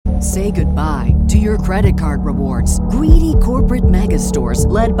Say goodbye to your credit card rewards. Greedy corporate mega stores,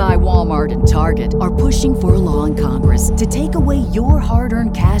 led by Walmart and Target, are pushing for a law in Congress to take away your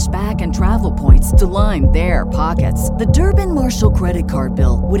hard-earned cash back and travel points to line their pockets. The Durbin-Marshall credit card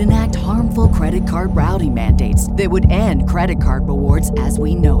bill would enact harmful credit card routing mandates that would end credit card rewards as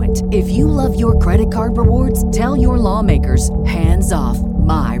we know it. If you love your credit card rewards, tell your lawmakers, hands off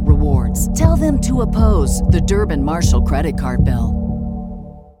my rewards. Tell them to oppose the Durbin-Marshall credit card bill.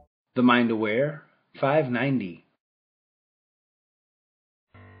 The Mind Aware 590.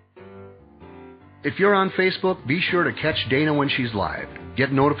 If you're on Facebook, be sure to catch Dana when she's live.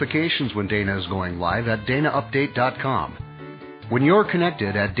 Get notifications when Dana is going live at DanaUpdate.com. When you're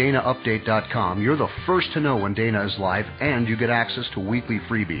connected at DanaUpdate.com, you're the first to know when Dana is live, and you get access to weekly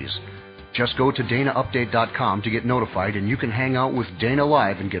freebies. Just go to DanaUpdate.com to get notified, and you can hang out with Dana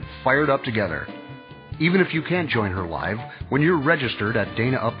live and get fired up together. Even if you can't join her live, when you're registered at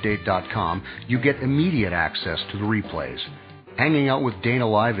DanaUpdate.com, you get immediate access to the replays. Hanging out with Dana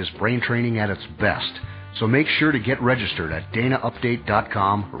live is brain training at its best, so make sure to get registered at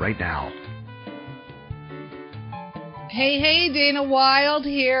DanaUpdate.com right now. Hey, Dana Wilde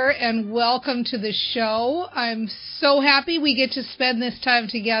here, and welcome to the show. I'm so happy we get to spend this time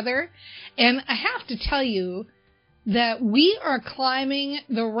together, and I have to tell you that we are climbing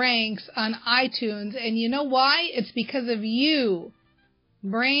the ranks on iTunes, and you know why? It's because of you.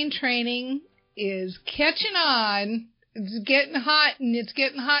 Brain training is catching on. It's getting hot, and it's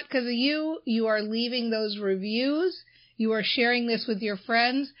getting hot because of you. You are leaving those reviews. You are sharing this with your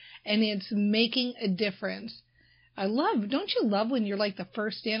friends, and it's making a difference. Don't you love when you're like the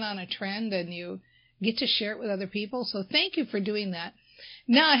first in on a trend and you get to share it with other people? So thank you for doing that.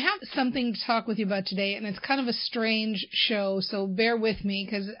 Now, I have something to talk with you about today, and it's kind of a strange show, so bear with me,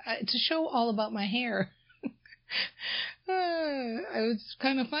 because it's a show all about my hair. It's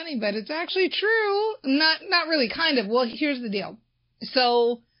kind of funny, but it's actually true. Not really, kind of. Well, here's the deal.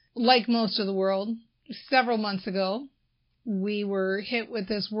 So, like most of the world, several months ago, we were hit with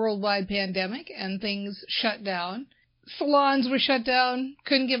this worldwide pandemic, and things shut down. Salons were shut down,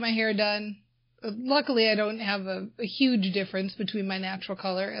 couldn't get my hair done. Luckily, I don't have a huge difference between my natural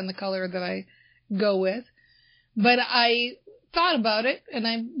color and the color that I go with. But I thought about it, and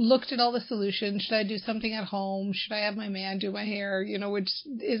I looked at all the solutions. Should I do something at home? Should I have my man do my hair? You know, which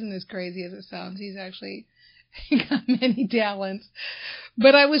isn't as crazy as it sounds. He's actually got many talents.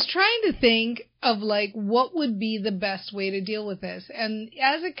 But I was trying to think of, like, what would be the best way to deal with this. And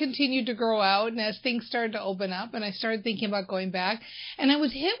as it continued to grow out, and as things started to open up, and I started thinking about going back, and I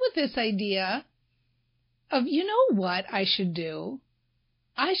was hit with this idea of, you know what I should do?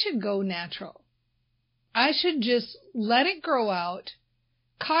 I should go natural. I should just let it grow out,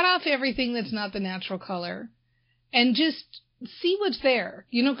 cut off everything that's not the natural color, and just see what's there.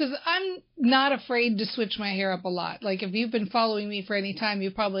 You know, because I'm not afraid to switch my hair up a lot. Like, if you've been following me for any time,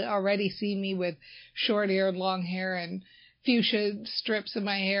 you've probably already seen me with short hair and long hair and fuchsia strips in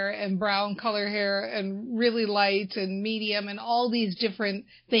my hair and brown color hair and really light and medium and all these different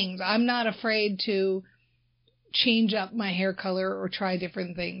things. I'm not afraid to change up my hair color or try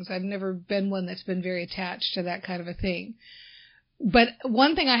different things. I've never been one that's been very attached to that kind of a thing. But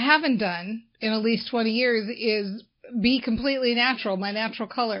one thing I haven't done in at least 20 years is be completely natural, my natural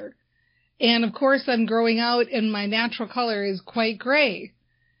color. And of course I'm growing out and my natural color is quite gray.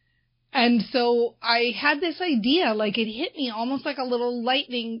 And so I had this idea, like it hit me almost like a little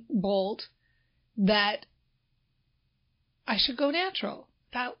lightning bolt, that I should go natural.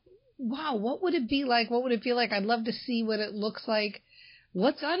 That, wow, what would it be like? What would it feel like? I'd love to see what it looks like.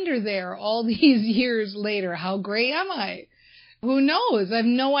 What's under there all these years later? How gray am I? Who knows? I have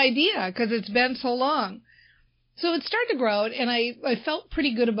no idea because it's been so long. So it started to grow out, and I felt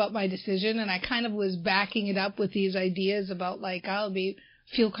pretty good about my decision, and I kind of was backing it up with these ideas about, like,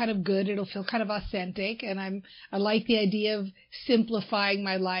 feel kind of good, it'll feel kind of authentic, and I like the idea of simplifying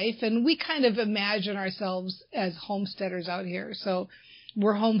my life, and we kind of imagine ourselves as homesteaders out here. So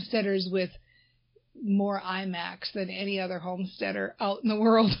we're homesteaders with more iMacs than any other homesteader out in the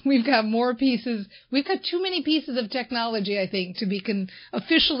world. We've got more pieces. We've got too many pieces of technology, I think, to be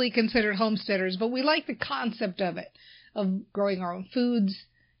officially considered homesteaders, but we like the concept of it, of growing our own foods,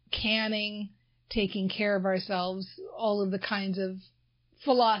 canning, taking care of ourselves, all of the kinds of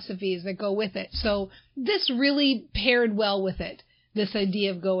philosophies that go with it. So this really paired well with it, this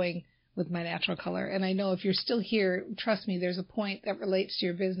idea of going with my natural color. And I know if you're still here, trust me, there's a point that relates to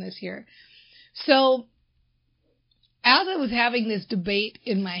your business here. So as I was having this debate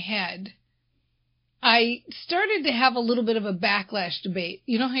in my head, I started to have a little bit of a backlash debate.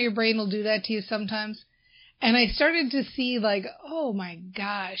 You know how your brain will do that to you sometimes? And I started to see like, oh my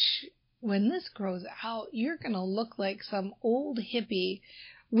gosh, when this grows out, you're going to look like some old hippie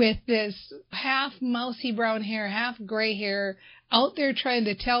with this half mousy brown hair, half gray hair, out there trying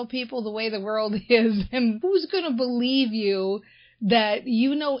to tell people the way the world is. And who's going to believe you that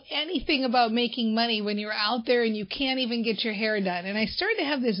you know anything about making money when you're out there and you can't even get your hair done? And I started to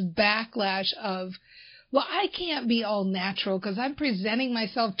have this backlash of, well, I can't be all natural because I'm presenting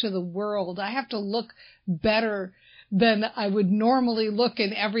myself to the world. I have to look better than I would normally look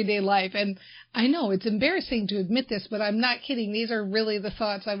in everyday life. And I know it's embarrassing to admit this, but I'm not kidding. These are really the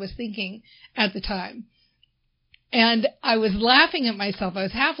thoughts I was thinking at the time. And I was laughing at myself. I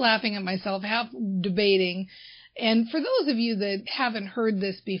was half laughing at myself, half debating. And for those of you that haven't heard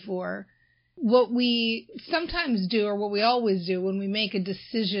this before, what we sometimes do, or what we always do when we make a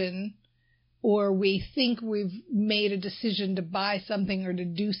decision, or we think we've made a decision to buy something or to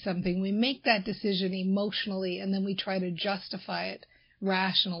do something, we make that decision emotionally and then we try to justify it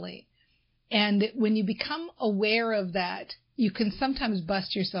rationally. And when you become aware of that, you can sometimes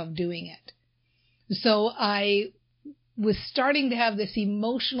bust yourself doing it. So I was starting to have this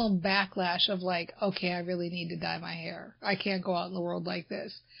emotional backlash of like, okay, I really need to dye my hair. I can't go out in the world like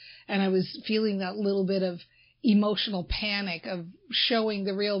this. And I was feeling that little bit of emotional panic of showing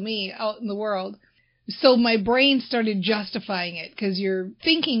the real me out in the world. So my brain started justifying it, because your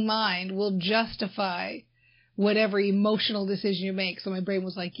thinking mind will justify whatever emotional decision you make. So my brain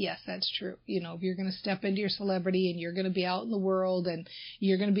was like, yes, that's true. You know, if you're going to step into your celebrity and you're going to be out in the world and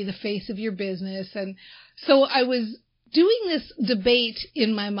you're going to be the face of your business. And so I was doing this debate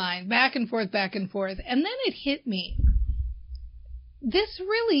in my mind, back and forth. And then it hit me. This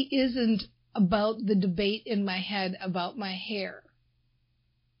really isn't about the debate in my head about my hair.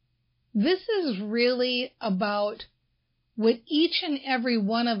 This is really about what each and every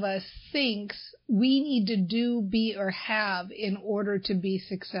one of us thinks we need to do, be, or have in order to be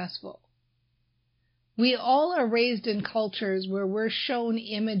successful. We all are raised in cultures where we're shown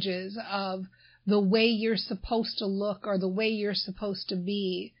images of the way you're supposed to look or the way you're supposed to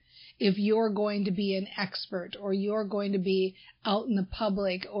be if you're going to be an expert, or you're going to be out in the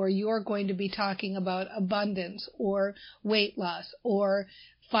public, or you're going to be talking about abundance or weight loss or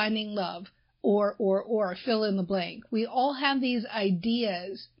finding love or fill in the blank. We all have these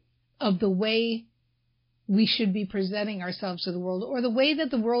ideas of the way we should be presenting ourselves to the world, or the way that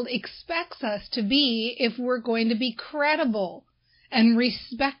the world expects us to be if we're going to be credible and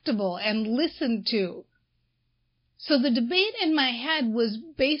respectable and listened to. So the debate in my head was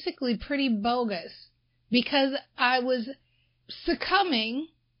basically pretty bogus, because I was succumbing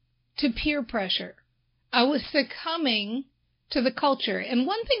to peer pressure. I was succumbing to the culture. And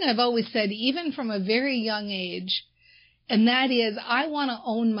one thing I've always said, even from a very young age, and that is, I want to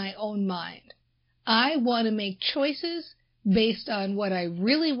own my own mind. I want to make choices based on what I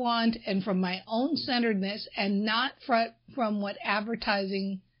really want and from my own centeredness, and not from what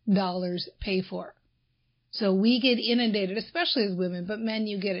advertising dollars pay for. So we get inundated, especially as women, but men,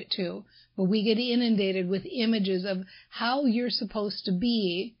 you get it too. But we get inundated with images of how you're supposed to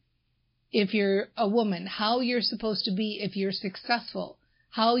be if you're a woman, how you're supposed to be if you're successful,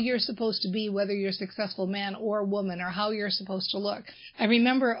 how you're supposed to be whether you're a successful man or woman, or how you're supposed to look. I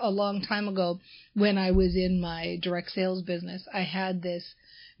remember a long time ago when I was in my direct sales business, I had this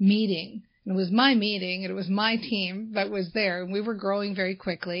meeting. It was my meeting, and it was my team that was there, and we were growing very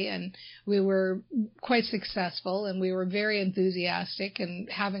quickly, and we were quite successful, and we were very enthusiastic and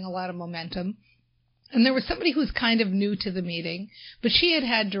having a lot of momentum. And there was somebody who was kind of new to the meeting, but she had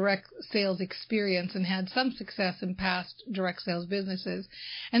had direct sales experience and had some success in past direct sales businesses.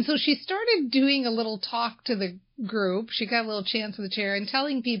 And so she started doing a little talk to the group. She got a little chance in the chair and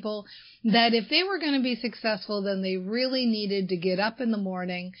telling people that if they were going to be successful, then they really needed to get up in the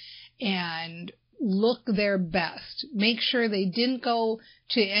morning and look their best. Make sure they didn't go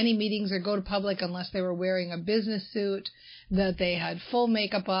to any meetings or go to public unless they were wearing a business suit, that they had full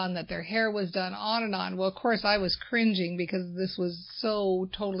makeup on, that their hair was done, on and on. Well, of course, I was cringing because this was so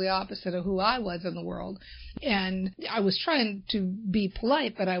totally opposite of who I was in the world. And I was trying to be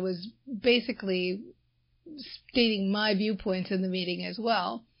polite, but I was basically stating my viewpoints in the meeting as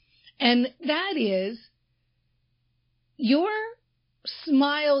well. And that is, your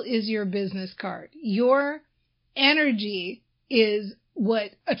smile is your business card. Your energy is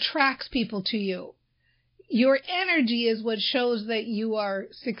what attracts people to you. Your energy is what shows that you are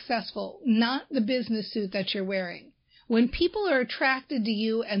successful, not the business suit that you're wearing. When people are attracted to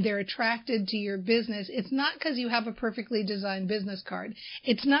you and they're attracted to your business, it's not because you have a perfectly designed business card.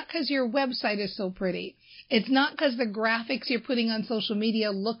 It's not because your website is so pretty. It's not because the graphics you're putting on social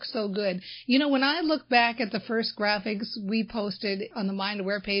media look so good. You know, when I look back at the first graphics we posted on the Mind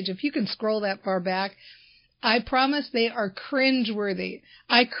Aware page, if you can scroll that far back, I promise they are cringeworthy.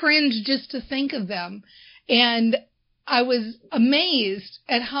 I cringe just to think of them. And I was amazed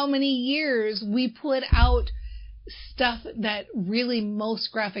at how many years we put out stuff that really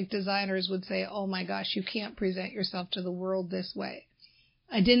most graphic designers would say, oh my gosh, you can't present yourself to the world this way.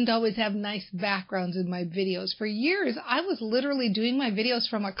 I didn't always have nice backgrounds in my videos. For years, I was literally doing my videos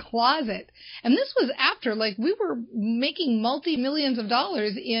from a closet. And this was after, like, we were making multi-millions of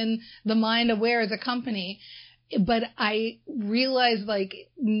dollars in the Mind Aware as a company. But I realized, like,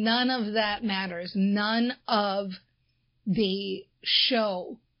 none of that matters. None of the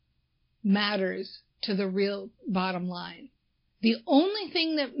show matters to the real bottom line. The only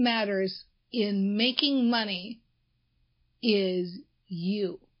thing that matters in making money is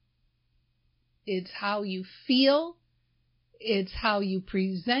you. It's how you feel. It's how you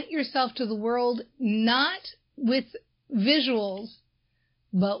present yourself to the world, not with visuals,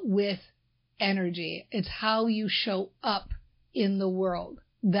 but with energy. It's how you show up in the world.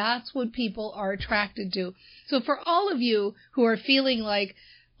 That's what people are attracted to. So for all of you who are feeling like,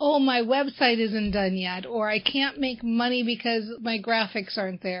 oh, my website isn't done yet, or I can't make money because my graphics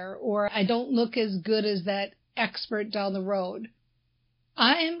aren't there, or I don't look as good as that expert down the road,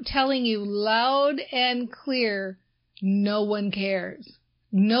 I am telling you loud and clear, no one cares.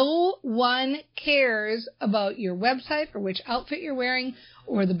 No one cares about your website or which outfit you're wearing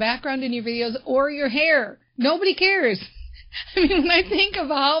or the background in your videos or your hair. Nobody cares. I mean, when I think of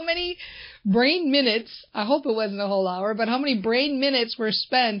how many brain minutes, I hope it wasn't a whole hour, but how many brain minutes were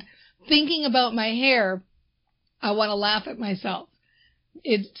spent thinking about my hair, I want to laugh at myself.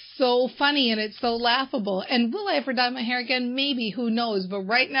 It's so funny and it's so laughable. And will I ever dye my hair again? Maybe, who knows? But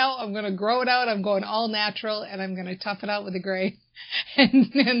right now I'm going to grow it out. I'm going all natural and I'm going to tough it out with a gray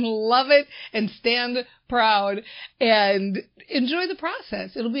and love it and stand proud and enjoy the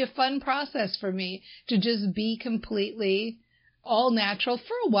process. It'll be a fun process for me to just be completely all natural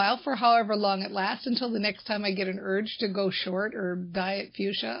for a while, for however long it lasts, until the next time I get an urge to go short or dye it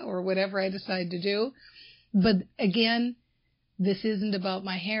fuchsia or whatever I decide to do. But again, this isn't about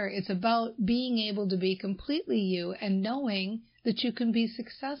my hair. It's about being able to be completely you and knowing that you can be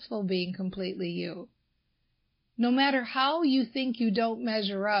successful being completely you. No matter how you think you don't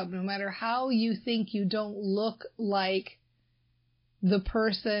measure up, no matter how you think you don't look like the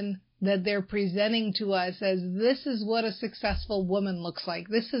person that they're presenting to us as, this is what a successful woman looks like.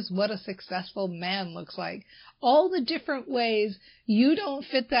 This is what a successful man looks like. All the different ways you don't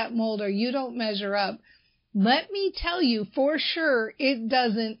fit that mold or you don't measure up. Let me tell you for sure, it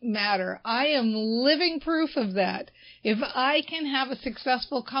doesn't matter. I am living proof of that. If I can have a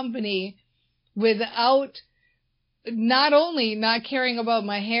successful company without not only not caring about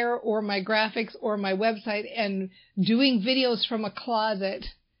my hair or my graphics or my website and doing videos from a closet,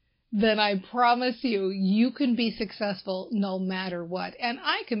 then I promise you, you can be successful no matter what. And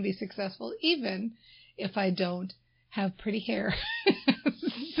I can be successful even if I don't have pretty hair.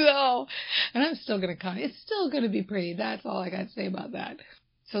 So, and I'm still going to come. It's still going to be pretty. That's all I got to say about that.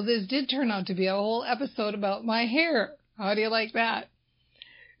 So this did turn out to be a whole episode about my hair. How do you like that?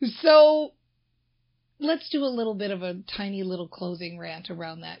 So let's do a little bit of a tiny little closing rant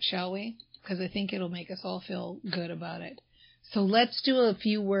around that, shall we? Because I think it'll make us all feel good about it. So let's do a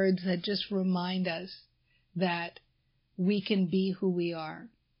few words that just remind us that we can be who we are.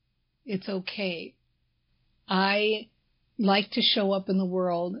 It's okay. I like to show up in the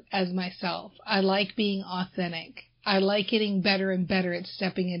world as myself. I like being authentic. I like getting better and better at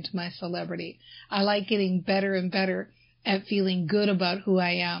stepping into my celebrity. I like getting better and better at feeling good about who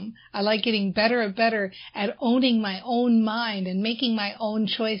I am. I like getting better and better at owning my own mind and making my own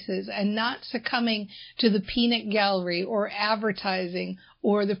choices and not succumbing to the peanut gallery or advertising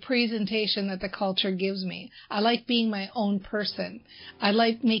or the presentation that the culture gives me. I like being my own person. I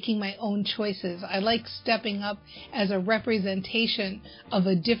like making my own choices. I like stepping up as a representation of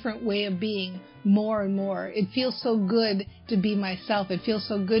a different way of being more and more. It feels so good to be myself. It feels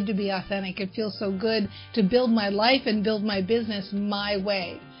so good to be authentic. It feels so good to build my life and build my business my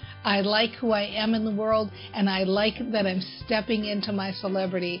way. I like who I am in the world, and I like that I'm stepping into my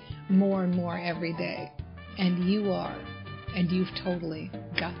celebrity more and more every day. And you are. And you've totally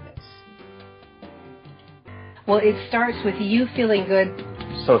got this. Well, it starts with you feeling good.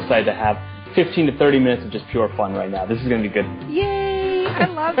 So excited to have 15 to 30 minutes of just pure fun right now. This is going to be good. Yay! I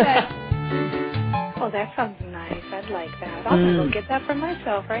love that. Oh, that sounds nice. I'd like that. I'll go get that for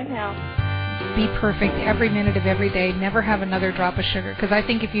myself right now. Be perfect every minute of every day. Never have another drop of sugar. Because I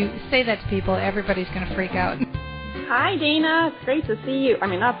think if you say that to people, everybody's going to freak out. Hi, Dana. It's great to see you. I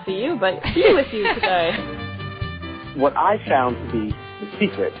mean, not see you, but be with you today. What I found to be the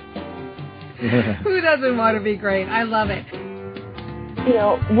secret. Who doesn't want to be great? I love it. You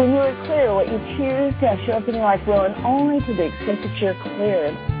know, when you're clear, what you choose to show up in your life will, and only to the extent that you're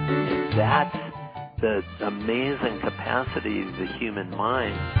clear. That's the amazing capacity of the human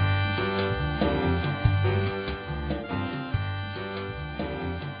mind.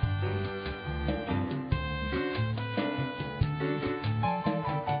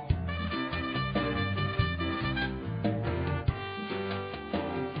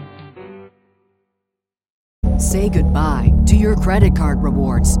 Say goodbye to your credit card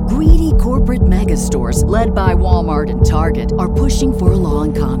rewards. Greedy corporate mega stores, led by Walmart and Target, are pushing for a law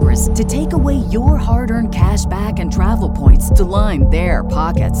in Congress to take away your hard-earned cash back and travel points to line their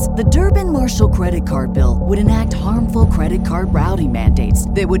pockets. The Durbin-Marshall credit card bill would enact harmful credit card routing mandates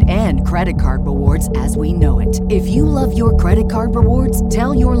that would end credit card rewards as we know it. If you love your credit card rewards,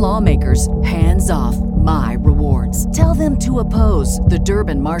 tell your lawmakers, hands off my rewards. Tell them to oppose the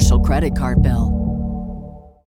Durbin-Marshall credit card bill.